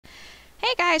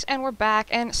guys, and we're back,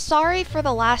 and sorry for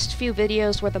the last few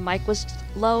videos where the mic was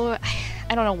low.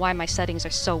 I don't know why my settings are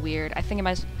so weird. I think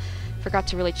I forgot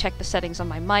to really check the settings on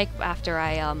my mic after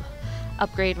I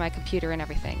upgraded my computer and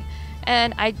everything.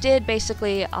 And I did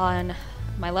basically on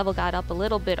my level got up a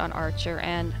little bit on Archer,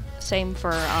 and same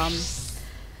for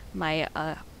my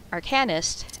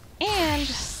Arcanist.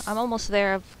 And I'm almost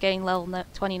there of getting level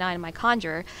 29 in my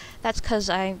Conjurer. That's because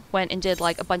I went and did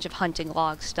like a bunch of hunting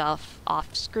log stuff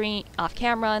off screen, off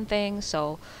camera and things.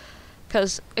 So,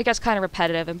 because it gets kind of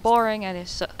repetitive and boring, and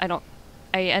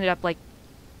I ended up like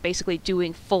basically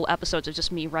doing full episodes of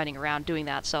just me running around doing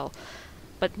that. So,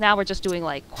 but now we're just doing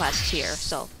like quests here.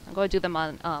 So I'm going to do them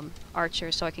on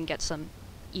Archer so I can get some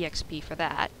EXP for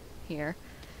that here.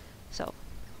 So,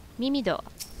 Mimidoa.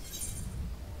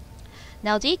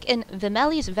 Naldik in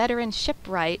Vimeli's veteran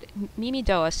shipwright,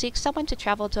 Mimidoa seeks someone to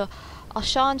travel to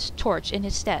Alshan's torch in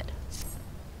his stead.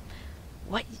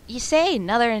 What you say?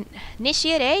 Another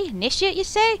initiate, eh? Initiate, you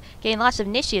say? Getting lots of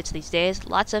initiates these days.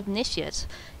 Lots of initiates.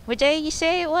 What day you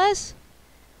say it was?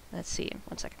 Let's see.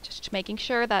 1 second. Just making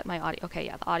sure that my audio... Okay,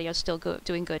 yeah, the audio's still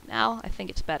doing good now. I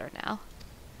think it's better now.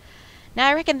 Now,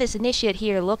 I reckon this initiate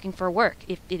here looking for work.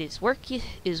 If it is work,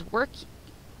 is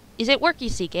it work you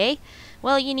seek, eh?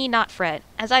 Well, you need not fret,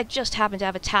 as I just happen to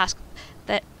have a task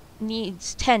that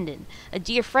needs tending. A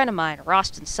dear friend of mine,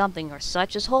 Roston something or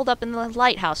such, is holed up in the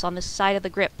lighthouse on this side of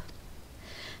the grip.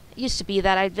 It used to be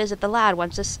that I'd visit the lad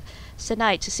once this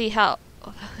night to see how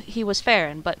he was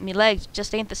faring, but me legs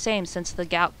just ain't the same since the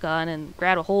gout gun and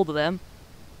grabbed a hold of them.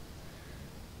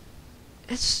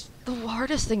 It's the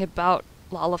hardest thing about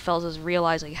Lalafels is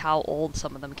realizing how old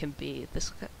some of them can be.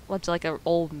 This one's like an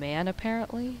old man,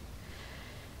 apparently.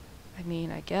 I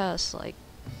mean, I guess, like,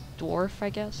 dwarf, I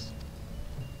guess.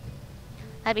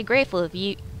 I'd be grateful if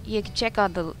you could check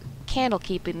on the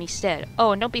Candlekeep in me stead.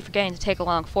 Oh, and don't be forgetting to take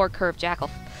along 4 curved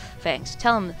jackal fangs.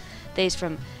 Tell him they's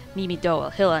from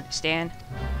Mimidoa. He'll understand.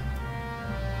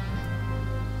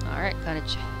 Alright, gonna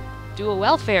do a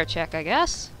welfare check, I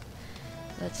guess.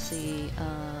 Let's see,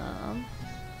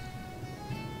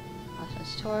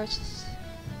 torch.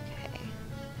 Okay.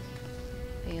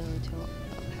 Failure to...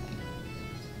 Okay.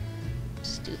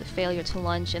 Just do the failure to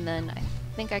lunge, and then I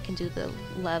think I can do the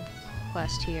Lev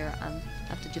quest here. I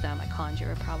have to do that on my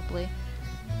Conjurer, probably.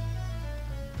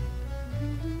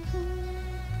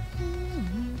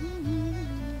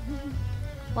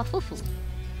 Wafufu.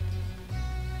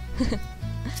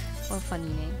 What a funny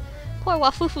name. Poor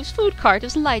Wafufu's food cart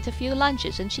is light a few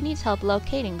lunches, and she needs help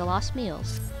locating the lost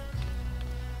meals.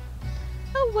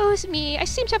 Oh, woe's me! I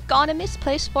seem to have gone and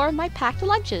misplaced 4 of my packed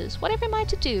lunches. Whatever am I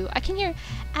to do? I can hear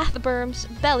Athberm's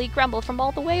belly grumble from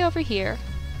all the way over here.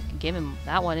 I can give him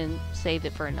that one and save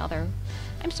it for another.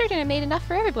 I'm certain I made enough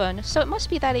for everyone, so it must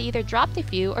be that I either dropped a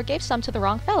few or gave some to the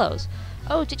wrong fellows.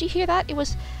 Oh, did you hear that? It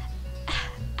was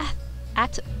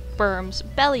Athberm's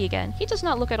belly again. He does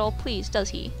not look at all pleased, does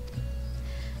he?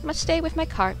 I must stay with my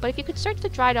cart, but if you could search the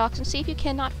dry docks and see if you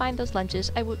cannot find those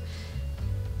lunches, I would...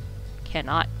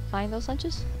 Cannot find those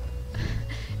lunches?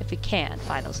 If we can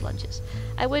find those lunches,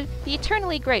 I would be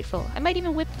eternally grateful. I might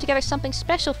even whip together something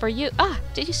special for you. Ah,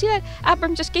 did you see that?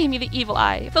 Abram just gave me the evil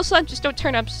eye. If those lunches don't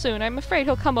turn up soon, I'm afraid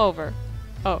he'll come over.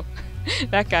 Oh,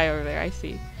 that guy over there, I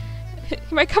see.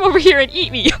 He might come over here and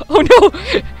eat me. Oh no!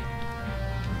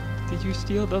 Did you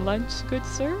steal the lunch, good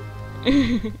sir?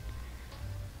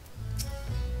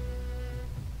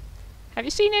 Have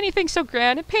you seen anything so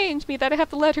grand? It pains me that I have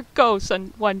to let her go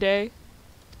one day.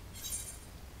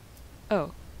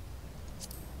 Oh.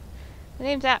 My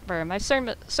name's Atverm. I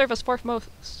serve as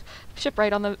foremost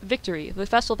shipwright on the Victory, the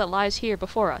vessel that lies here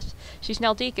before us. She's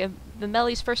Naldik and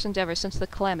Vimeli's first endeavor since the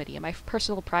calamity, and my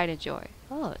personal pride and joy.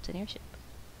 Oh, it's an airship.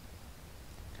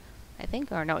 I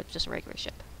think, or no, it's just a regular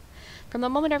ship. From the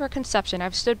moment of her conception,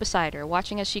 I've stood beside her,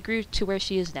 watching as she grew to where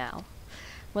she is now.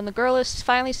 When the girl is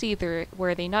finally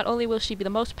seaworthy, not only will she be the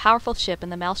most powerful ship in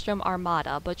the Maelstrom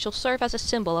Armada, but she'll serve as a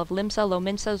symbol of Limsa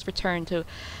Lominsa's return to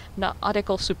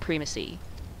nautical supremacy.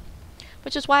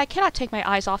 Which is why I cannot take my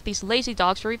eyes off these lazy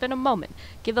dogs for even a moment.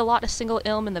 Give the lot a single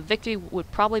ilm and the Victory would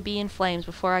probably be in flames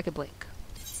before I could blink.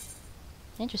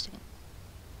 Interesting.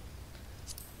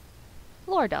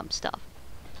 Lore dump stuff.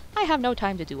 I have no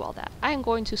time to do all that. I am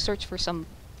going to search for some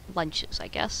lunches, I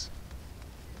guess.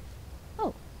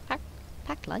 Oh,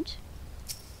 packed lunch?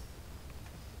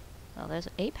 Well, there's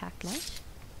a packed lunch.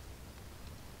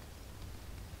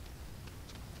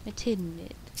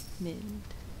 Mid.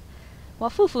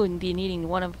 Wafufu be needing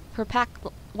one of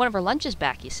her lunches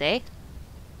back, you say?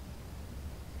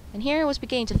 And here I was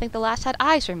beginning to think the lass had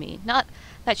eyes for me. Not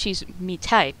that she's me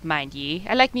type, mind ye.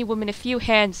 I like me women a few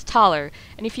hands taller,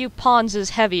 and a few pawns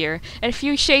heavier, and a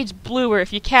few shades bluer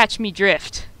if you catch me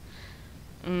drift.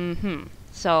 Mm-hmm.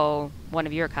 So, one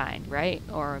of your kind, right?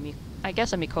 Or I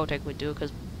guess a Mikotic would do,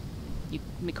 because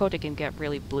Mikotic can get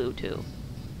really blue, too.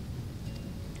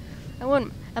 I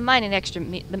wouldn't have minded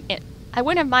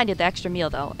the extra meal,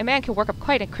 though. A man can work up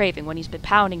quite a craving when he's been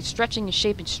pounding, stretching, and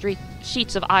shaping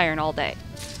sheets of iron all day.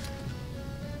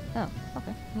 Oh,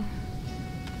 okay.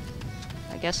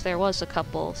 I guess there was a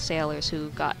couple sailors who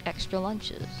got extra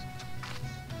lunches.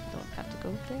 Don't have to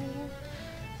go there.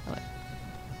 Oh, wait.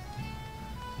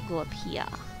 Go up here.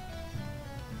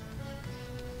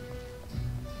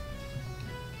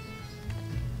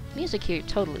 Music here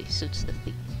totally suits the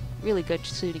theme. Really good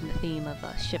suiting the theme of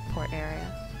a shipport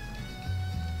area.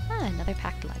 Ah, another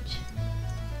packed lunch.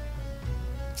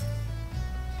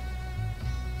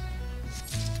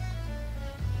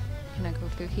 Can I go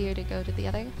through here to go to the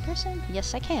other person?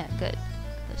 Yes, I can. Good.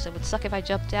 Because it would suck if I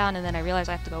jumped down and then I realize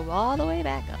I have to go all the way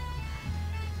back up.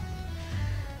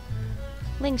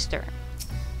 Lingster.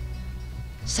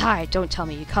 Sigh, don't tell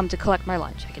me you come to collect my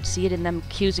lunch. I can see it in them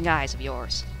accusing eyes of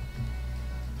yours.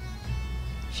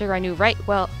 Sure, I knew right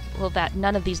well that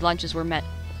none of these lunches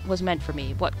was meant for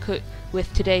me. What could,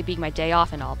 with today being my day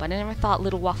off and all, but I never thought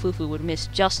little Wafufu would miss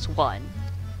just one.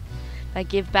 If I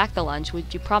give back the lunch,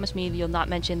 would you promise me you'll not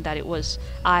mention that it was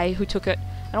I who took it?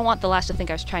 I don't want the lass to think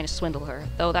I was trying to swindle her,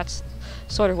 though that's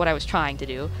sort of what I was trying to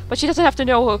do. But she doesn't have to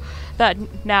know that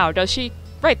now, does she?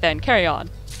 Right then, carry on.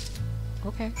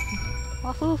 Okay.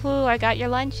 Wafufu, I got your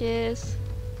lunches.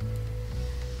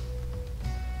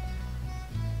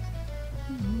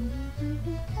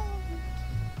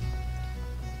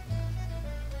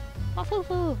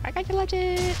 Wafufu, I got your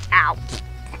lunches. Ow!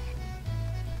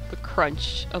 The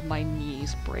crunch of my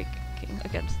knees breaking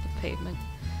against the pavement.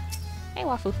 Hey,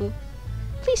 Wafufu.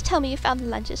 Please tell me you found the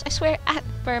lunches. I swear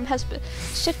Atburn has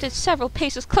shifted several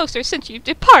paces closer since you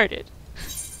departed.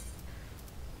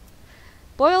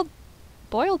 Boiled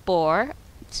boar,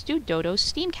 stewed dodo,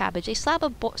 steamed cabbage, a slab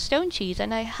of stone cheese,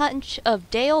 and a hunch of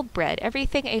day-old bread.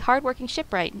 Everything a hard-working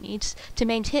shipwright needs to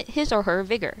maintain his or her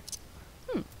vigor.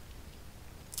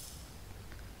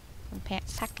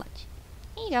 Packed lunch.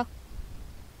 Here you go.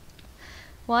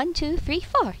 1, 2, 3,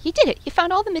 4. You did it! You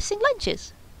found all the missing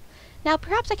lunches. Now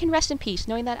perhaps I can rest in peace,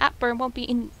 knowing that Atburn won't be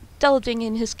indulging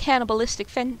in his cannibalistic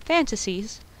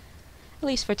fantasies. At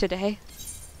least for today.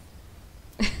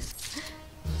 A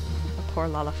poor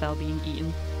Lalafell being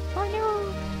eaten. Oh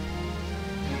no!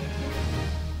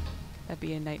 That'd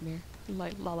be a nightmare.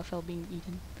 Like Lalafell being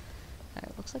eaten.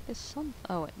 Alright, looks like there's some...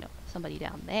 Oh wait, no. Somebody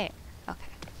down there. Okay.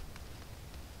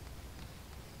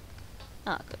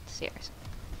 Ah, good. Stairs.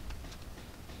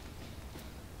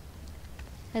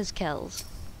 Hezkells.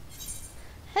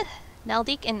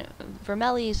 Naldik and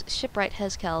Vermelli's shipwright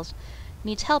Hezkells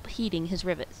needs help heating his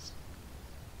rivets.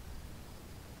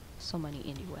 So many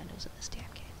innuendos in this damn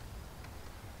game.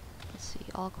 Let's see,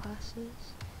 all classes.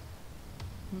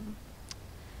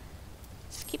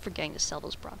 Keep forgetting to sell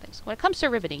those brown things. When it comes to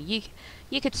riveting,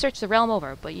 you could search the realm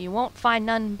over, but you won't find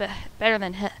none better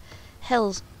than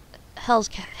Hezkells.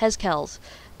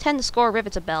 10 score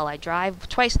rivets a bell I drive,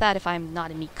 twice that if I'm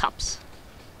not in me cups.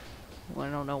 Well,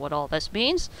 I don't know what all this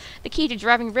means. The key to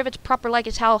driving rivets proper like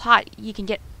is how hot you can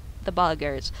get the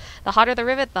buggers. The hotter the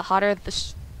rivet,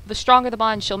 the stronger the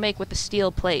bond she'll make with the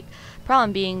steel plate.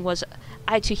 Problem being was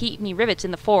I to heat me rivets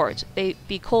in the forge. They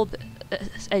be cold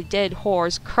as a dead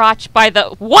whore's crotch by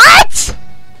the— WHAT?!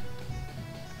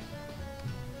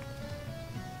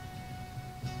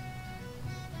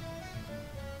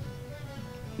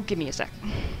 Give me a sec.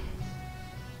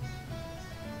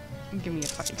 Give me a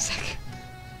fucking sec.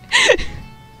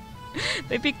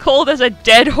 They'd be cold as a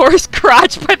dead horse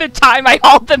crotch by the time I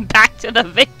hauled them back to the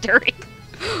Victory.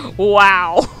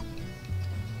 Wow.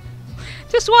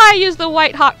 Just why I use the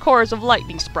white hot cores of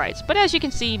lightning sprites, but as you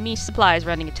can see, me supply's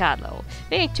running a tad low.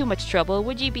 If it ain't too much trouble,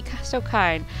 would ye be so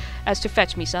kind as to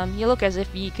fetch me some? You look as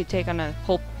if ye could take on a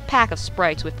whole pack of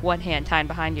sprites with one hand tied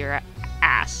behind your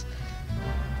ass.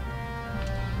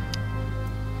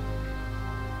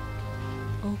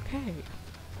 Okay.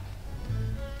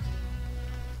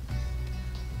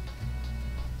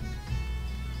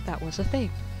 That was a thing.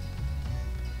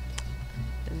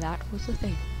 That was a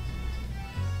thing.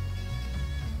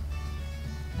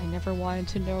 I never wanted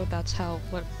to know that's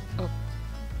what a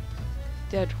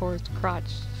dead horse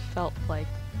crotch felt like.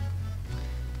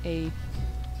 A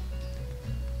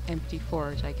empty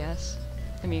forge, I guess.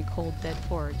 I mean, cold dead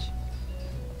forge.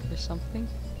 Or something.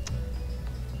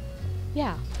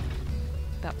 Yeah.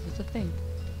 That was a thing.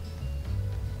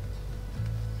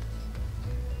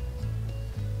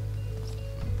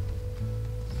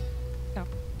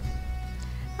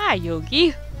 Hi,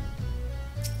 Yogi.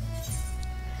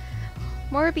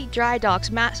 Moraby Dry Dock's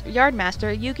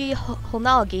yardmaster Yugi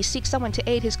Holnalgi seeks someone to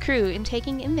aid his crew in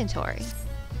taking inventory.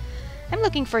 I'm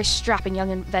looking for a strapping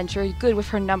young adventurer good with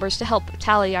her numbers to help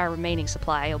tally our remaining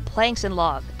supply of planks and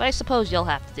logs, but I suppose you'll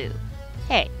have to do.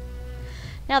 Hey,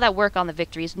 now that work on the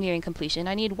Victory is nearing completion,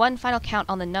 I need one final count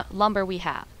on the lumber we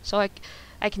have, so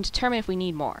I can determine if we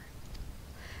need more.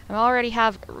 I already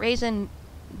have Raisin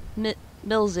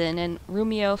Milzin and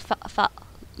Rumio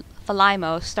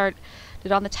Falimo started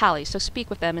on the tally, so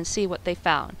speak with them and see what they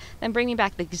found. Then bring me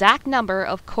back the exact number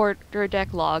of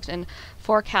quarter-deck logs and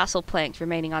forecastle planks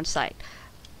remaining on site.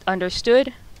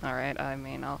 Understood? Alright,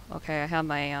 okay, I have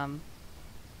my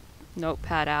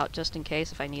notepad out just in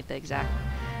case if I need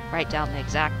write down the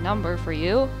exact number for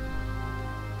you.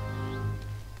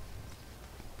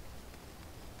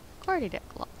 Quarter-deck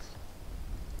logs.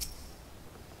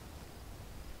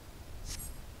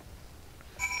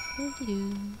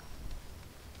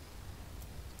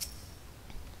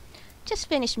 Just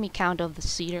finished me count of the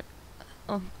cedar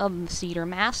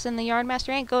mass, and the yardmaster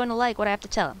ain't going to like what I have to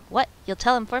tell him. What? You'll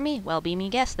tell him for me? Well, be me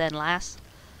guest then, lass.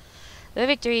 The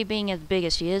Victory, being as big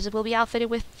as she is, will be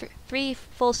outfitted with 3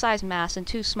 full-size masts and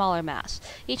 2 smaller masts.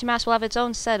 Each mast will have its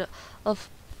own set of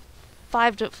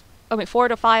 4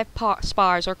 to 5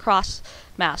 spars or cross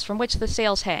masts from which the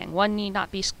sails hang. One need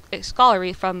not be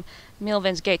scholarly from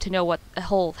Milvin's Gate to know what a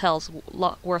whole hell's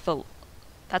worth of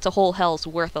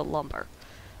lumber.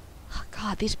 Oh,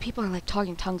 God, these people are like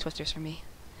talking tongue twisters for me.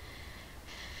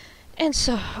 And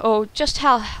so, just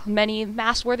how many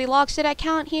mast-worthy logs did I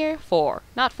count here? 4.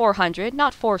 Not 400,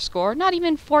 not 4 not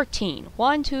even 14.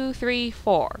 1, 2, 3,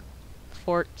 4.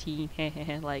 14,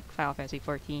 like Final Fantasy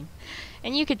 14.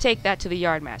 And you could take that to the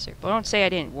yardmaster, but don't say I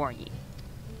didn't warn you.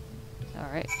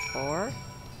 Alright, 4.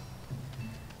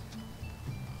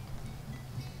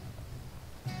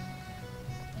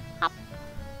 Hop.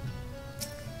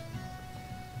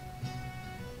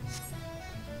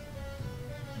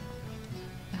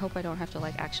 I hope I don't have to,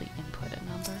 like, actually input a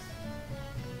number.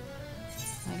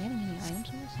 Am I getting any items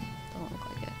in this? Doesn't look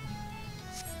like it.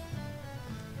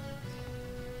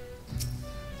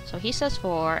 So he says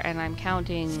 4, and I'm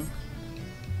counting...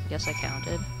 Yes, I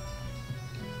counted.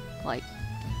 Like,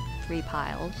 3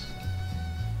 piles.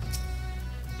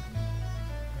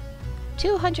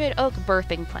 200 oak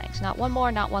berthing planks. Not one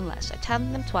more, not one less. I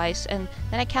counted them twice, and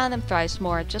then I counted them thrice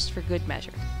more, just for good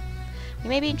measure. We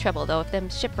may be in trouble, though, if them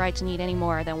shipwrights need any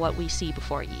more than what we see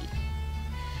before ye.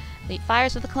 The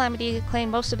fires of the Calamity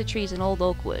claimed most of the trees in old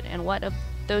oak wood, and what of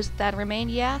those that remained,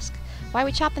 ye ask? Why,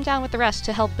 we chopped them down with the rest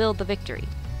to help build the Victory.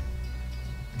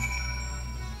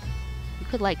 You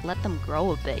could, like, let them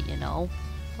grow a bit, you know?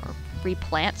 Or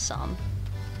replant some.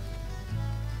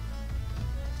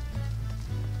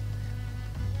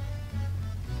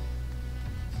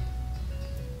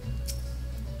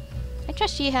 I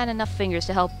trust ye had enough fingers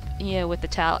to help you with the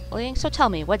tallying, so tell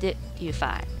me, what did you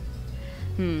find?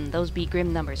 Those be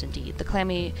grim numbers indeed. The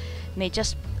Calamity may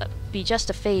be just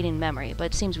a fading memory, but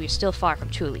it seems we are still far from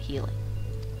truly healing.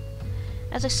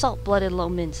 As a salt-blooded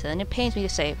Lominsa, and it pains me to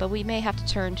say it, but we may have to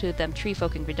turn to them tree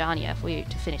folk in Gridania if we are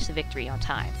to finish the Victory on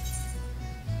time.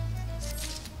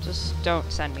 Just don't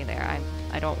send me there.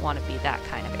 I don't want to be that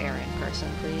kind of errand person,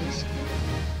 please.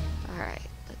 Alright,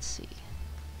 let's see.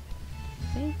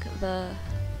 I think the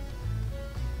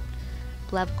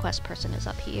Blev quest person is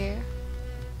up here.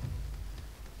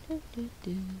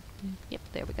 Yep,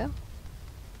 there we go.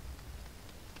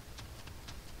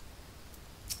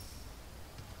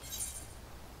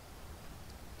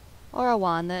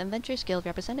 Orawan, the Adventurers Guild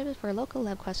representative for a local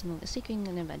lab quest and is seeking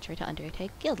an adventurer to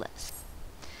undertake guild lists.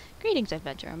 Greetings,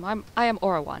 adventurer. I am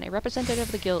Orawan, a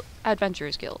representative of the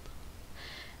Adventurers Guild.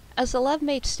 As the lev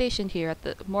mate stationed here at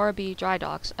the Moraby Dry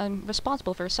Docks, I'm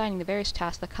responsible for assigning the various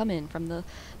tasks that come in from the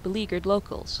beleaguered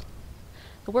locals.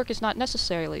 The work is not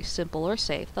necessarily simple or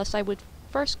safe, thus I would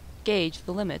first gauge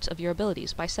the limits of your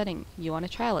abilities by setting you on a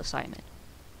trial assignment.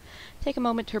 Take a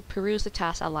moment to peruse the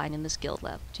tasks outlined in this guild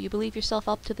lev. Do you believe yourself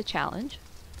up to the challenge?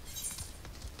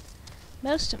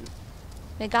 Most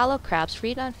megalo crabs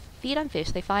feed on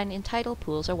fish they find in tidal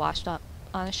pools or washed up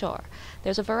on the shore.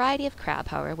 There's a variety of crab,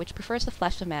 however, which prefers the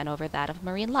flesh of man over that of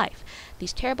marine life.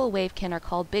 These terrible wavekin are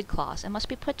called big claws and must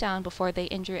be put down before they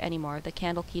injure any more of the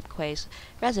Candlekeep Quay's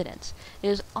residents. It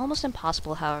is almost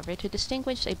impossible, however, to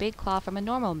distinguish a big claw from a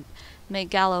normal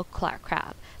megalo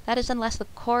crab. That is, unless the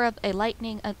core of a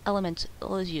lightning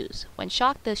elemental is used. When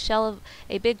shocked, the shell of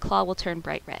a big claw will turn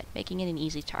bright red, making it an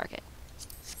easy target.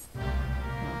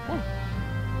 Okay.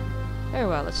 Very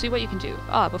well, let's see what you can do.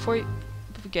 Before you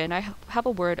begin, I have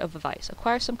a word of advice.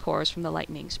 Acquire some cores from the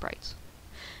lightning sprites.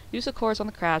 Use the cores on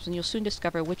the crabs and you'll soon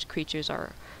discover which creatures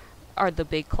are the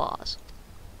big claws.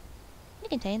 You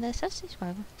contain the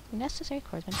necessary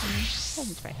cores when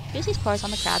use these cores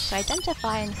on the crabs to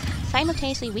identify and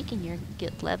simultaneously weaken your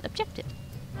guild-led objective.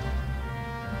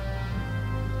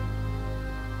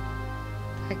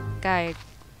 That guy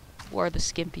wore the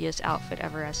skimpiest outfit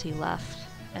ever as he left,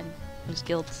 and his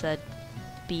guild said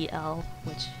BL,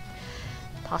 which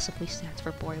possibly stands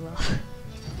for boy love.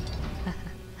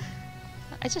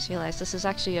 I just realized this is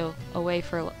actually a way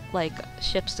for, like,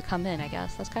 ships to come in, I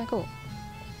guess. That's kind of cool.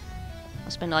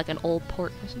 Must have been like an old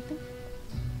port or something.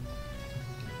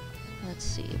 Let's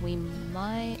see, we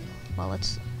might... Well,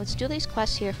 let's do these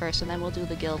quests here first, and then we'll do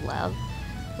the guild lev.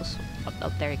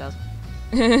 Oh, there he goes.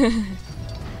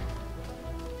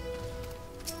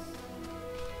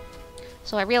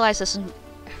 So I realized this,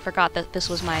 I forgot that this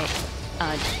was my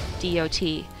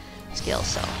DOT skill,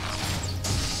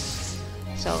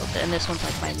 and this one's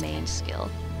like my main skill.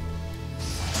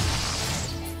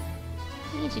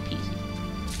 Easy peasy.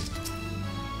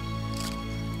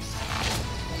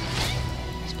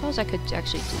 I suppose I could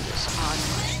actually do this on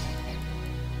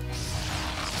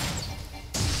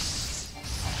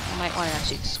I might want to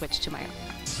actually switch to my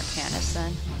Arcanist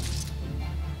then.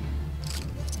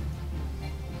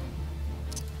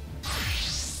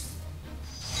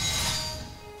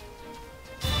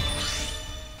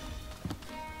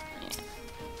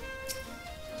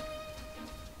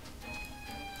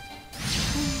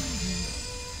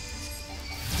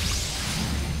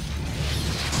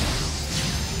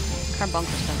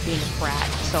 Carbuncul's been being a brat,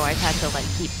 so I've had to like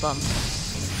keep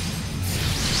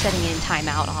setting in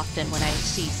timeout often when I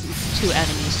see two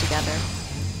enemies together.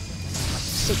 Like,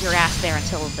 sit your ass there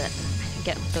until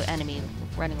get the enemy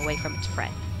running away from its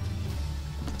friend.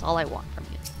 That's all I want from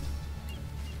you.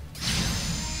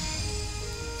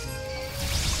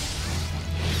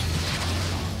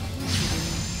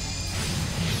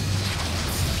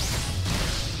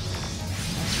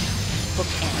 Book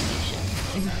animation.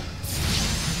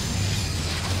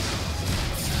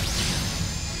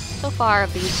 So far,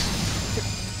 of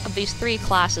these three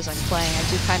classes I'm playing, I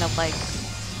do kind of like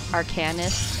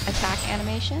Arcanist attack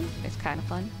animation. It's kind of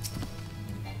fun.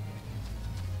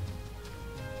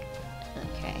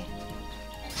 Okay.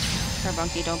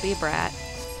 Carbunky, don't be a brat.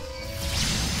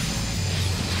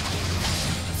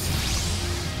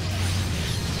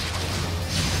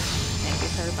 Thank you,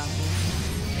 Carbunky.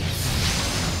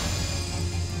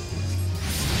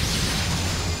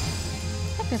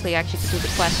 Technically, I actually could do the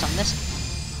quest on this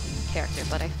character,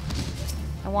 but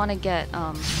I want to get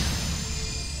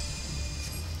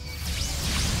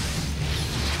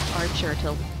Archer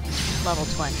to level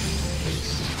 20,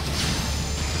 please.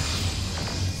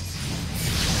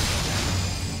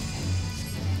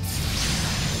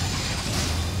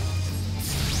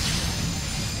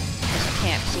 I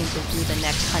can't seem to do the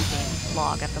next hunting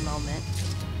log at the moment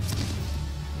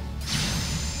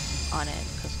on it,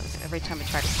 because every time I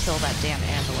try to kill that damn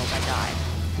antelope, I die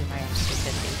through my own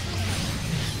stupidity.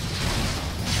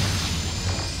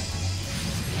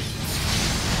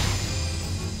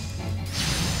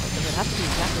 Does it have to be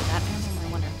exactly that animal?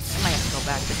 I wonder. I might have to go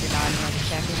back to Dunani and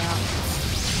check it out.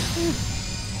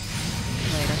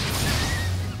 Later.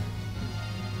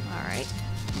 Alright.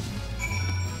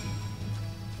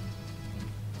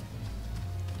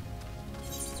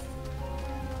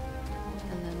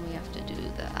 And then we have to do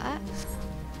that.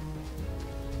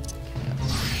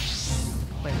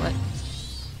 Wait, what?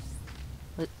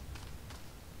 What?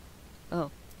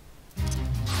 Oh.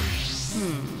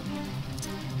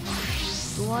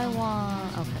 Do I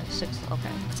want... Okay, 6...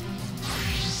 Okay.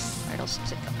 Alright, I'll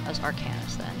stick as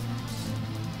Arcanist then.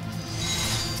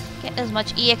 Get as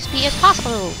much EXP as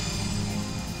possible!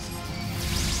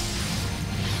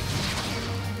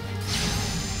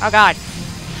 Oh god.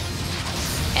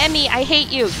 Emmy, I hate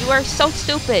you! You are so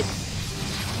stupid!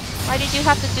 Why did you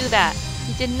have to do that?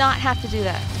 You did not have to do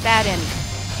that. Bad Emmy.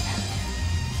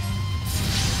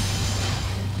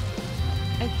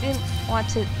 I didn't want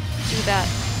to do that.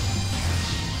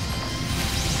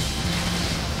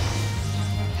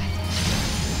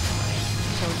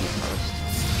 Told you first.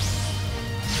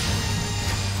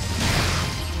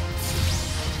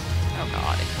 Oh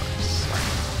god, it hurts.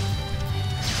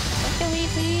 Don't kill me,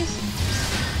 please.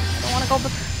 I don't want to go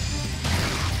back.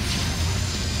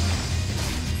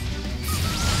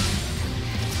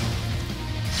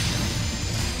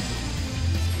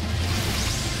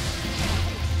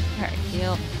 Alright,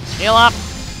 heal. Heal up!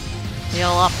 Heal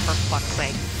up, for fuck's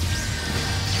sake.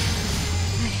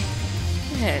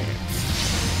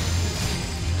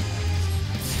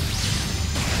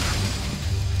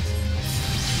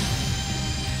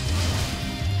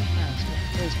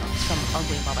 always some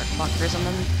ugly motherfuckers, and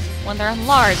then when they're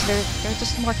enlarged, they're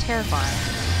just more terrifying.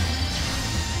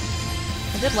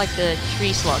 I did like the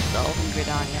tree slugs though in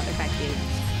Gridania, they're kinda cute.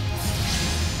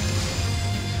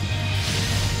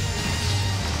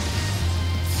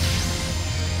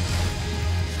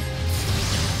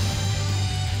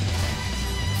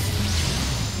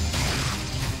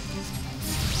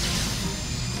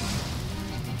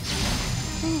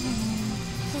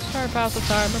 Sorry about the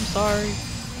time, I'm sorry.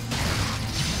 I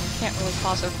can't really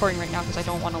pause the recording right now because I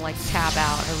don't want to like tab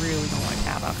out. I really don't want to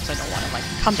tab out because I don't want to like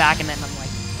come back and then I'm like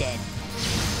dead.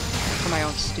 For my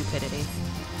own stupidity.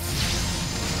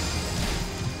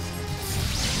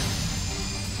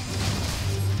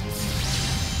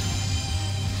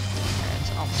 Okay,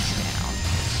 it's almost down.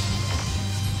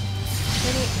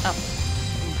 Oh.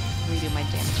 Redo my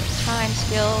damage over time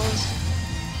skills.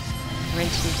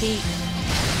 Rinse, repeat.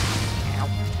 Ow.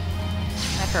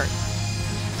 That hurts.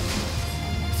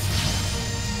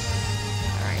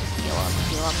 Alright, heal up,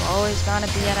 heal up. Always gonna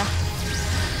be at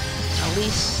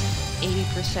least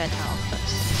 80% health.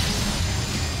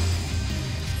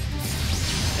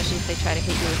 Especially if they try to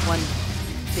hit you with one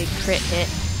big crit hit.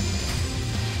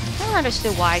 I never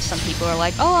understood why some people are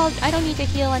like, oh, I don't need to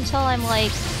heal until I'm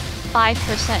like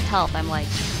 5% health. I'm like,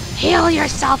 heal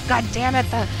yourself, goddammit!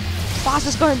 The boss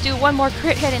is going to do one more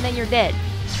crit hit and then you're dead.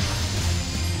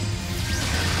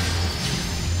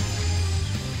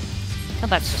 Oh,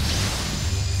 that's just...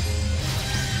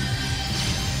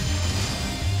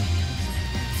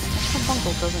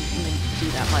 Bungle doesn't even do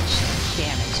that much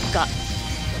damage. Gut.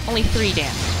 Only 3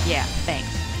 damage. Yeah, thanks.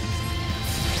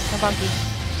 How about you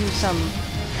do some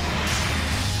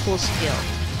cool skill?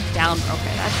 Down.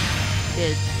 Okay, that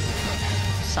did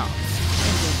some.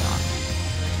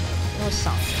 It was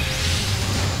some.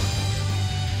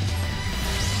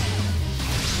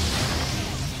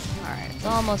 Alright, it's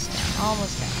almost down,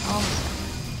 almost down, almost down.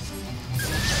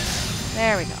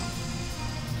 There we go.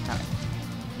 Alright.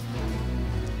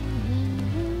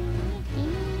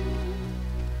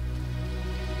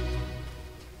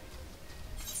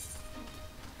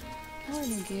 Can I wear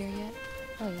new gear yet?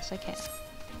 Oh yes, I can.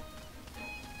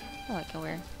 Oh, I can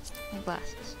wear my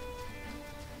glasses.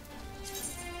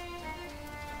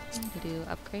 To do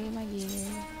upgrade my gear.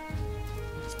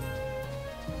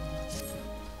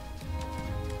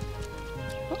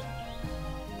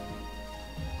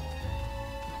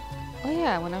 Oh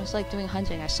yeah, when I was like doing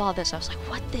hunting, I saw this. I was like,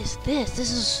 "What is this?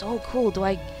 This is so cool." Do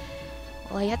I?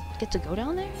 Will I get to go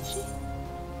down there? Actually,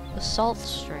 Assault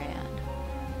Strand.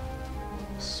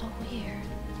 So weird.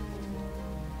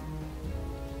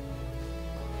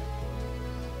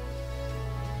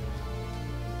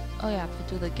 Oh yeah, I have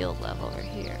to do the guild level over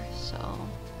here, so...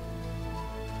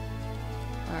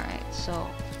 Alright, so...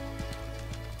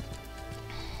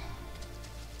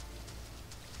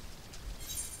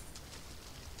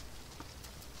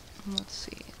 Let's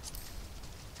see.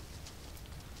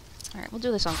 Alright, we'll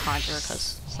do this on Conjurer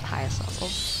because it's the highest level.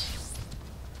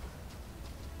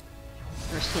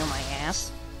 First heal my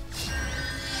ass.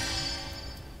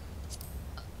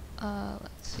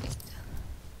 Let's see.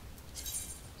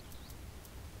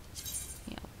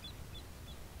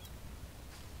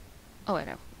 Oh wait,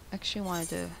 I actually wanted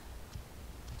to...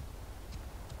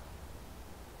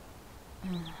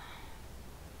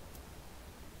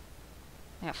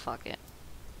 Yeah, fuck it.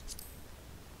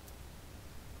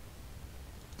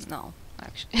 No,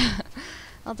 actually.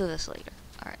 I'll do this later.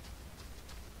 Alright.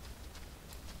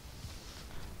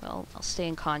 Well, I'll stay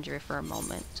in Conjurer for a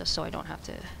moment, just so I don't have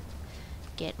to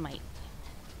get my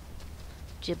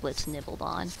giblets nibbled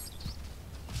on.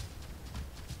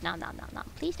 No, no, no, no.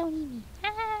 Please don't eat me.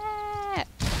 Ah!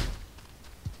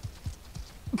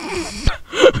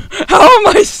 How am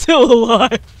I still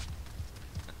alive?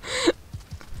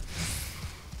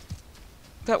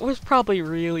 That was probably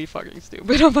really fucking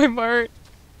stupid on my part.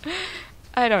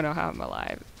 I don't know how I'm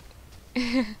alive.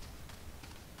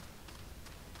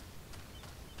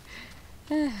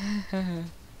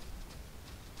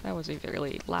 That was a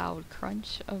really loud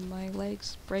crunch of my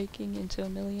legs breaking into a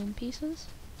million pieces.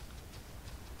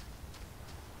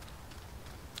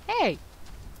 Hey!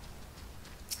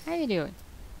 How you doing?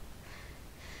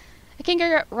 I can't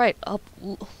get right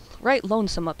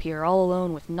lonesome up here, all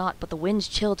alone with naught but the wind's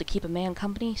chill to keep a man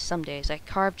company. Some days I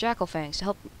carve jackal fangs to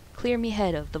help clear me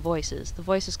head of the voices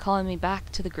calling me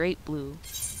back to the great blue.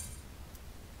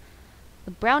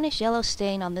 The brownish yellow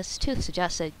stain on this tooth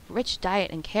suggests a rich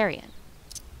diet in carrion.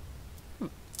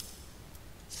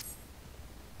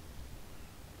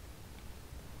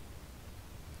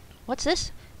 What's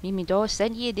this? Mimido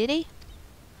sent ye, did he?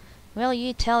 Well,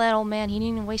 you tell that old man he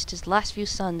needn't waste his last few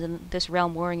suns in this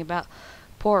realm worrying about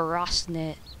Poor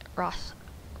Rosnze.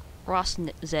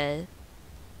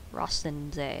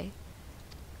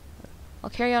 I'll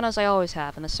carry on as I always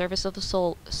have, in the service of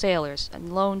the sailors, and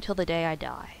alone till the day I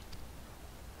die.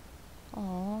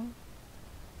 Aww.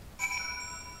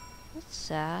 That's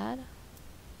sad.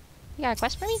 You got a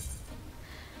quest for me?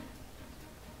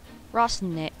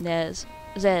 Rosnez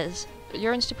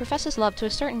yearns to profess his love to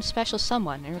a certain special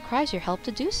someone and requires your help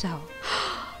to do so.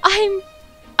 I'm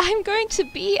going to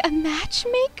be a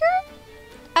matchmaker?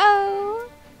 Oh.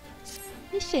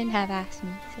 You shouldn't have asked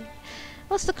me to.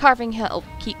 Unless the carving help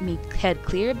keep me head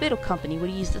clear, a bit of company would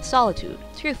ease the solitude.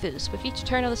 Truth is, with each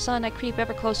turn of the sun, I creep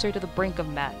ever closer to the brink of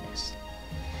madness.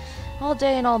 All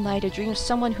day and all night I dream of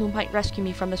someone who might rescue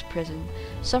me from this prison.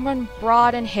 Someone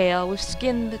broad and hale, with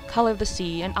skin the color of the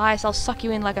sea, and eyes I'll suck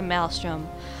you in like a maelstrom.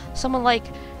 Someone like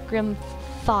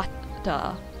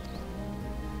Grimthata.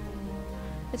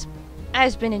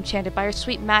 I've been enchanted by her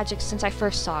sweet magic since I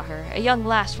first saw her. A young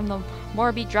lass from the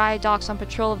Morby dry docks on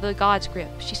patrol of the God's Grip.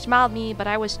 She smiled at me, but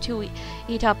I was too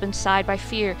eat up inside by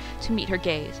fear to meet her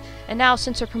gaze. And now,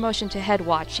 since her promotion to head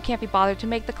watch, she can't be bothered to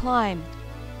make the climb.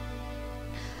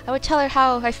 I would tell her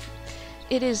how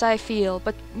it is I feel,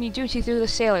 but me duty through the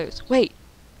sailors. Wait,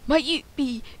 might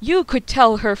you could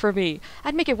tell her for me?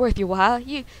 I'd make it worth your while.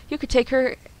 You could take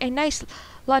her a nice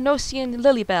Lanosian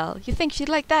lily bell. You think she'd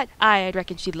like that? I'd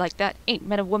reckon she'd like that. Ain't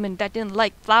met a woman that didn't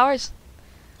like flowers.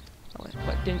 Oh,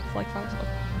 what, didn't like flowers?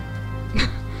 Oh.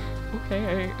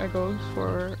 Okay, I go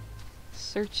for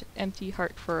search empty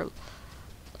heart for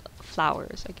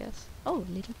flowers, I guess. Oh,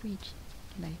 little breach.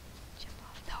 Can I jump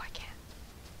off? No, I can't.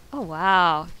 Oh,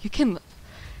 wow. You can...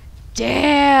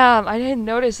 Damn! I didn't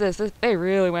notice this. They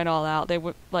really went all out. They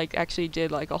like actually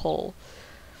did like a whole...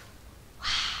 Wow.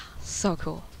 So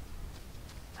cool.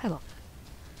 I love it.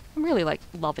 I'm really like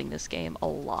loving this game a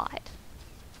lot.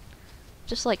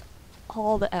 Just like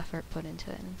all the effort put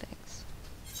into it and things.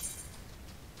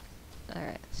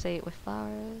 Alright, say it with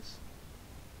flowers.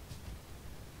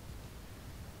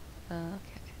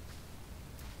 Okay.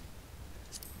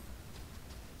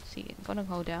 See, I'm gonna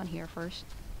go down here first.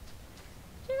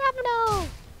 No!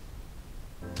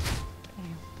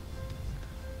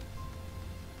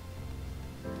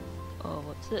 Oh,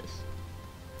 what's this?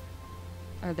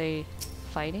 Are they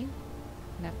fighting?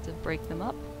 I have to break them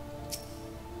up.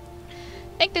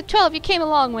 Think the 12 you came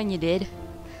along when you did.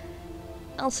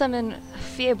 Elsem and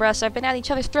Fiebras have been at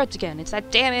each other's throats again. It's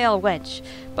that damn ale wench.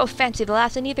 Both fancy the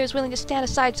lass, and neither is willing to stand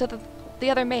aside so that the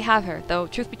other may have her. Though,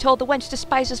 truth be told, the wench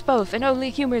despises both, and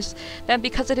only humours them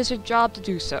because it is her job to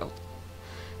do so.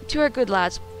 The two are good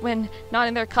lads, when not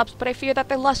in their cups, but I fear that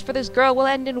their lust for this girl will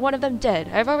end in one of them dead.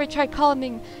 I have already tried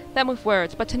calming them with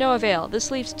words, but to no avail. This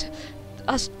leaves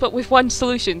us but with one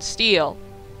solution, steal.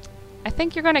 I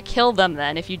think you're gonna kill them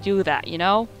then, if you do that, you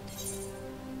know?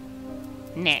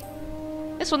 Nah.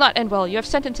 This will not end well. You have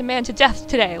sentenced a man to death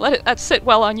today. Let that sit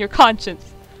well on your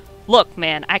conscience. Look,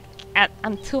 man,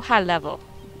 I'm too high level.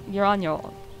 You're on your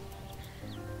own.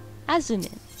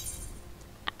 Azumin.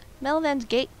 Melvan's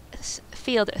Gate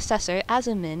Field Assessor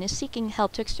Azumin is seeking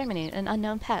help to exterminate an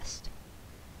unknown pest.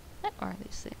 What are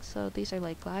these things? So these are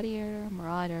like Gladiator,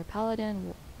 Marauder,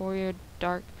 Paladin, Warrior,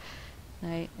 Dark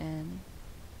Knight, and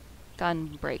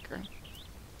Gunbreaker.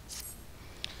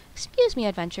 Excuse me,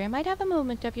 adventurer. Might I have a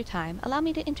moment of your time? Allow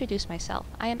me to introduce myself.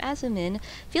 I am Azumin,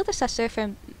 Field Assessor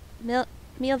from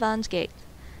Melvan's Gate.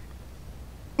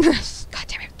 God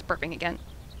damn it, burping again.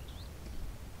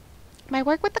 My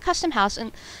work with the Custom House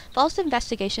involves the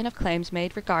investigation of claims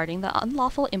made regarding the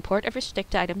unlawful import of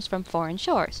restricted items from foreign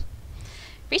shores.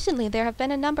 Recently, there have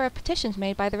been a number of petitions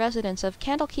made by the residents of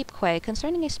Candlekeep Quay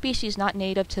concerning a species not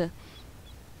native to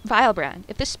Vilebrand.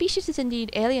 If this species is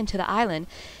indeed alien to the island,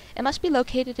 it must be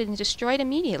located and destroyed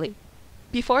immediately,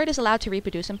 before it is allowed to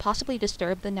reproduce and possibly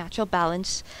disturb the natural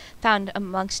balance found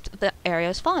amongst the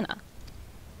area's fauna.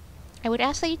 I would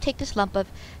ask that you take this lump of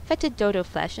fetid dodo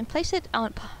flesh and place it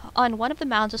on one of the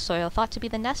mounds of soil thought to be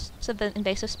the nests of the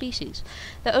invasive species.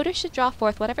 The odor should draw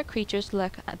forth whatever creatures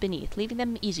lurk beneath, leaving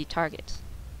them easy targets.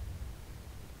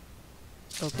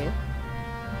 Okay.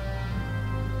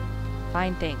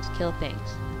 Find things, kill things.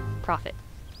 Profit.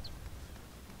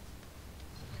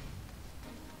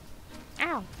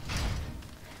 Ow!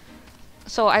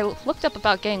 So I looked up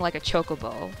about getting like a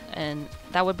chocobo, and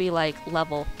that would be like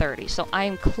level 30. So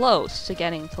I'm close to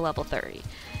getting to level 30.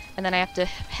 And then I have to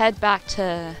head back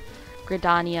to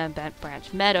Gridania and Bent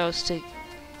Branch Meadows to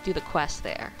do the quest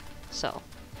there. So,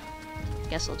 I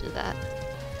guess I'll do that.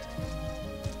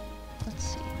 Let's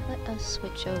see, let us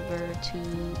switch over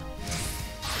to...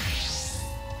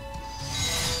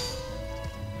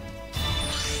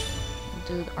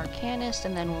 do the Arcanist,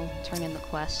 and then we'll turn in the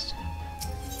quest.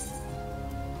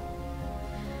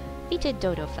 Fated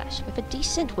dodo flesh. With a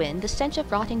decent wind, the stench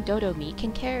of rotting dodo meat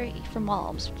can carry from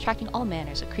walls, attracting all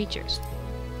manners of creatures.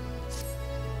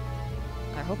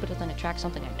 I hope it doesn't attract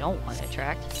something I don't want to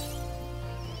attract.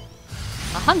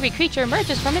 A hungry creature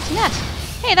emerges from its nest.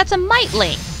 Hey, that's a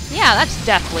miteling! Yeah, that's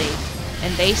deathly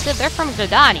invasive. They're from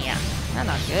Gridania. They're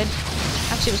not good.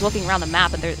 Actually, was looking around the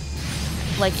map, and they're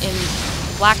like in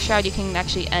Black Shroud. You can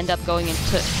actually end up heading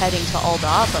to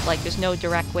Ul'dah, but like there's no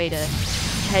direct way to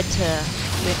head to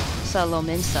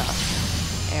Lominsa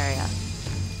area.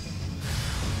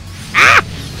 Ah!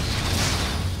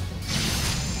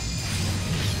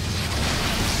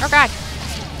 Oh god!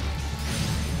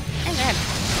 I'm dead.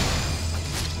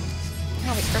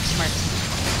 Oh, wait, Grip Smarts.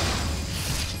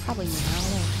 Probably me, I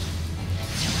don't know.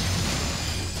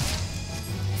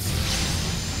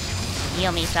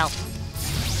 Heal me, self.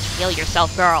 Heal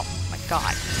yourself, girl. Oh my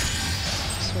god.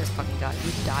 I swear to fucking god,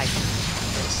 you died from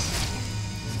this.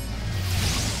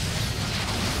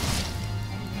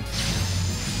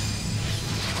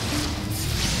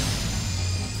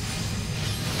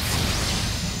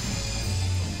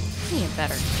 I need a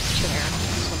better chair.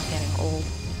 This one's getting old.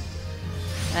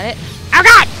 Is that it? Oh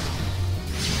god!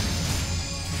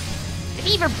 An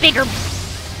even bigger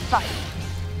fight.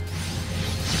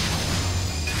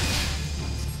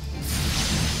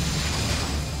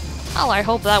 Well, I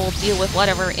hope that will deal with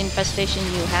whatever infestation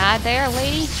you had there,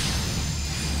 lady.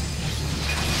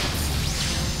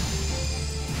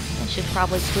 It should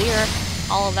probably clear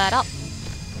all of that up.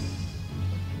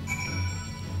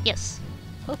 Yes.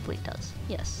 Hopefully it does.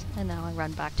 Yes. And now I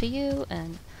run back to you,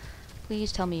 and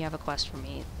please tell me you have a quest for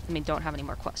me. I mean, don't have any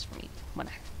more quests for me when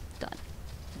I'm done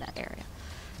in that area.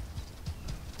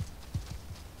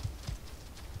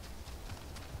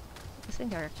 These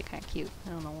things are actually kind of cute. I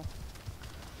don't know.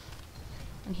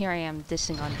 And here I am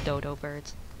dissing on dodo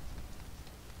birds.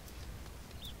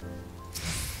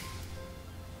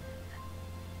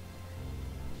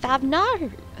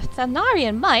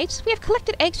 Thavnarian mites? We have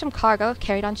collected eggs from cargo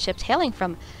carried on ships hailing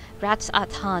from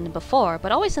Rats-Atan before,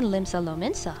 but always in Limsa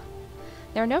Lominsa.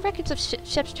 There are no records of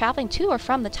ships traveling to or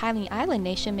from the tiny island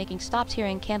nation making stops here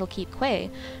in Candlekeep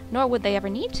Quay, nor would they ever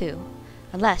need to.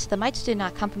 Unless the mites did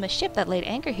not come from a ship that laid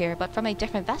anchor here, but from a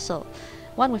different vessel.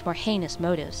 One with more heinous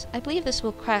motives. I believe this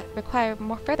will require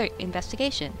more further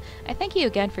investigation. I thank you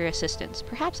again for your assistance.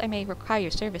 Perhaps I may require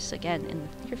your service again in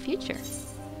the near future.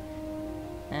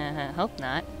 Hope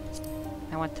not.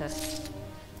 I want to...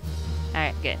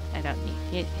 Alright, good. I don't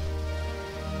need you.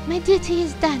 My duty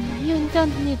is done. You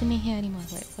don't need me here anymore.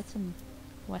 Wait, what's in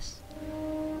west?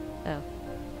 Oh.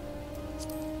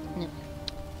 No.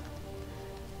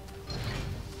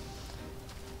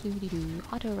 Doo-dee-doo.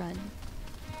 Auto run.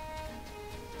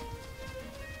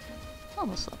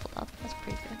 Almost leveled up. That's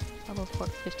pretty good. Level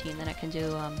 15, then I can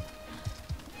do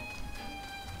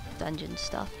dungeon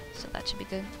stuff. So that should be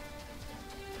good.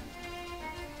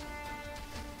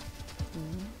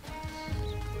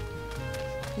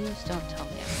 Please don't tell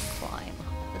me I can climb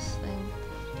this thing.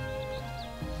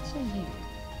 What's in here?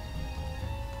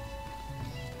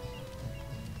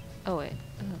 Oh wait.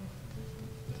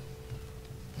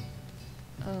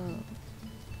 Oh.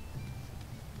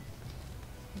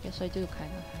 I guess I do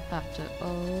kind of have to...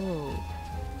 Oh.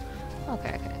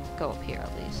 Okay, okay. Go up here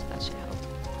at least. That should help.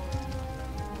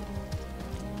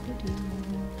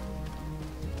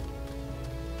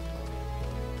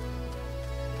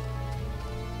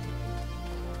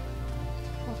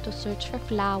 Have to search for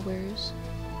flowers.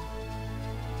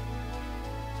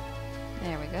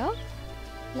 There we go.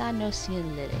 La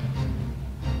Nocian Lily.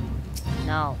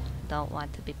 No, don't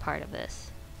want to be part of this.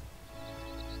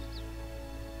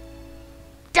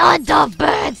 Dove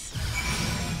birds!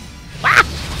 Ah!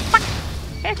 Fuck!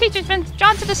 Their creature's been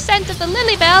drawn to the scent of the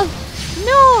lily bell!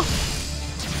 No!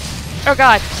 Oh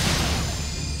god!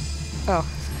 Oh.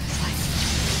 It's like...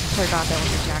 Forgot that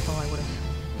was a jackal, I would've...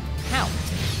 Ow!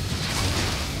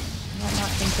 I'm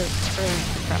not into the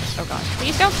crevice. Oh god.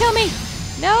 Please don't kill me!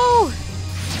 No!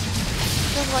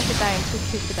 I don't want to die, I'm too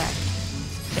cute to die.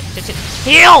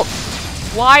 Heal!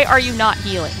 Why are you not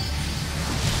healing?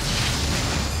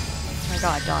 Oh my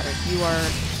god, daughter, you are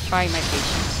trying my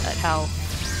patience at how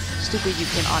stupid you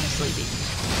can honestly be.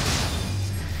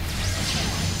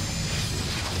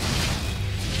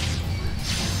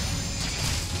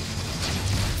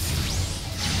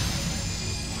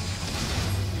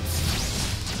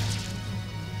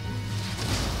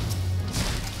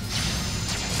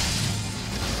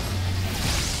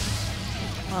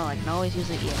 Oh, I can always use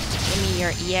the EXP. Give me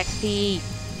your EXP!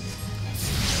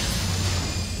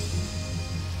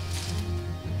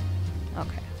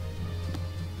 Okay.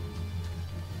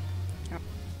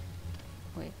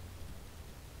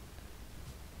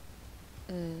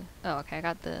 Oh, okay, I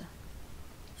got the...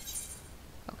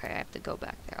 Okay, I have to go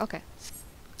back there. Okay.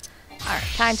 Alright,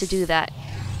 time to do that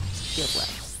field lab.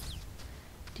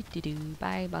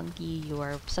 Bye, Bunky. You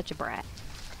are such a brat.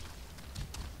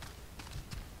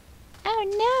 Oh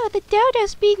no, the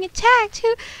dodo's being attacked.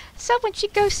 Who? Someone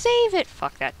should go save it.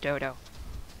 Fuck that dodo.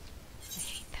 I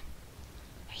hate them.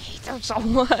 I hate them so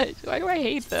much. Why do I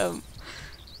hate them?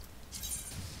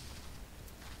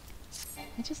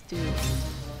 I just do.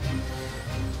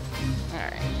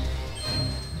 Alright.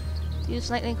 Use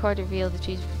lightning cord to reveal the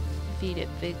trees defeated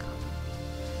big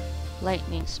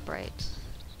lightning sprites.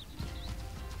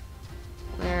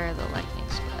 Where are the lightning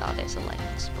sprites? Oh, there's the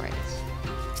lightning sprites.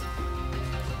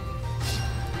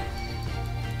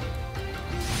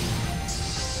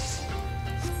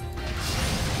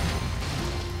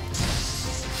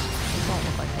 These don't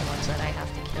look like the ones that I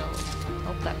have to kill.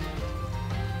 Oh, that.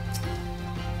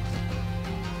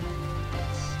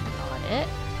 That's not it.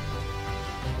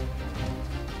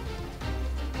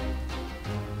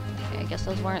 Okay, I guess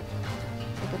those weren't.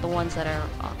 Look at the ones that are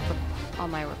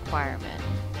on my requirement.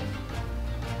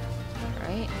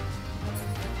 Right?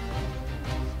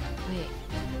 Wait,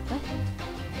 what?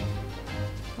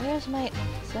 Where's my...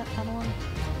 Is that the other one?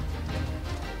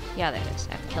 Yeah, there it is.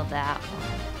 I have to kill that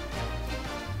one.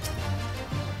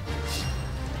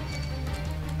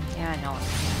 Yeah, I know.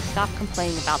 Stop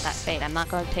complaining about that fate. I'm not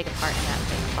going to take a part in that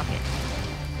fate. Fuck it.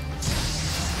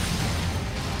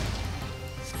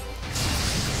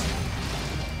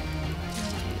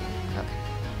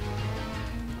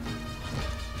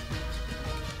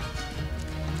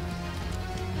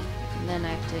 Then I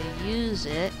have to use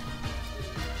it.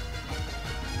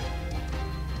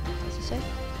 What does it say?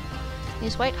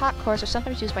 These white hot cores are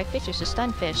sometimes used by fishers to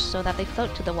stun fish so that they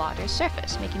float to the water's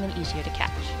surface, making them easier to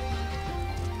catch.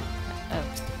 Oh.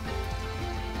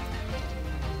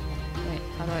 Wait,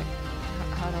 how do I...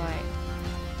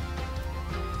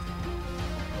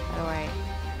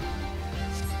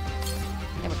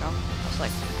 There we go. I was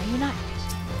like, are you not...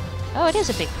 Oh, it is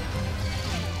a big...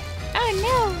 Oh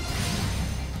no!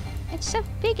 It's so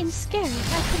big and scary,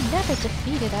 I could never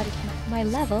defeat it at my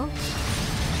level.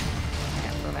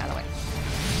 Yeah, move out of the way.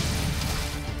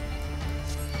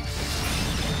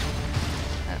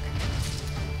 Okay.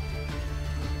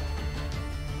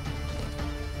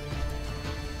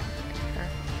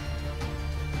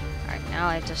 Alright, now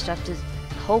I just have to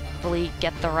hopefully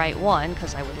get the right one,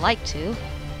 because I would like to. Or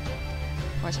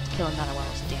I have to kill another one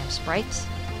of those damn sprites.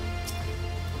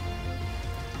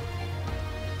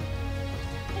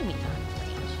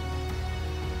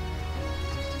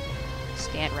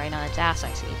 Stand right on its ass,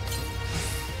 I see.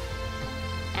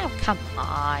 Oh, come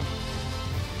on.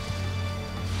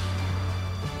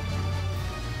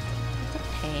 It's a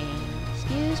pain.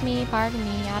 Excuse me, pardon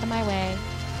me, out of my way. I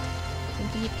can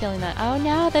keep killing that. Oh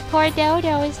no, the poor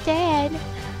dodo is dead.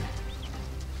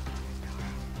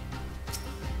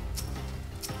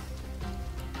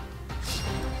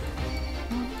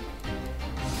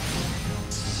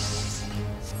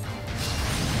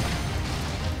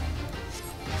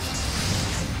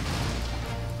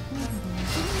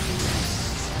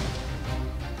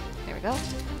 Go.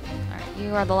 Alright,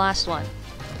 you are the last one.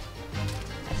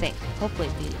 I think. Hopefully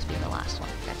these be the last one.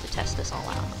 I have to test this all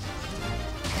out.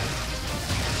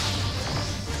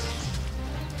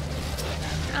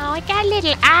 Oh, it got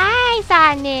little eyes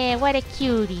on it! What a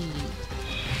cutie!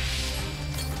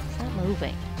 It's not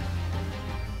moving.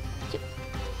 Did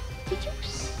you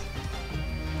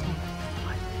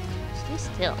oh, stay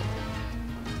still.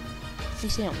 At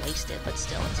least you didn't waste it, but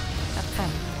still, that's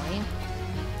kind of annoying.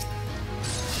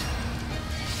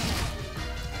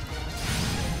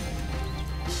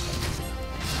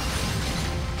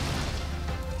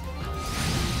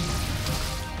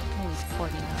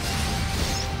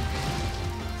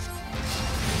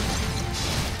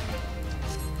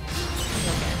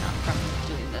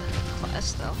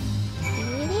 Though.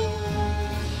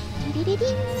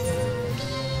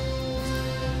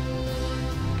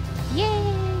 Yay!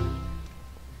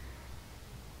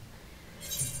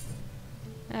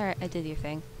 Alright, I did your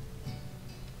thing.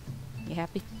 You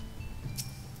happy?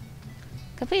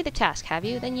 Complete the task, have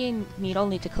you? Then you need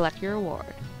only to collect your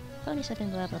reward. Bonus weapon,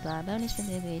 blah blah blah. Bonus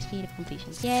speed of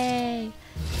completion. Yay!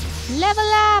 Level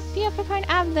up! You have prepared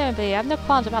I have no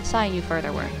qualms about signing you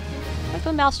further work. With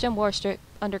the Maelstrom Warstrip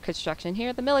under construction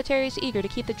here, the military is eager to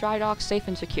keep the dry docks safe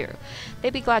and secure.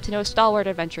 They'd be glad to know a stalwart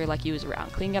adventurer like you is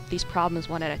around, cleaning up these problems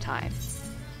one at a time.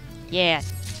 Yeah.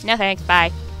 No thanks,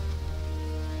 bye.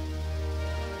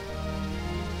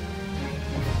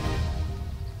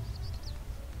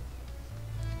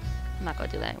 I'm not going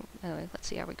to do that. Anyway, let's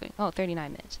see how we're going. Oh,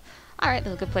 39 minutes. Alright,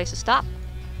 that's a good place to stop.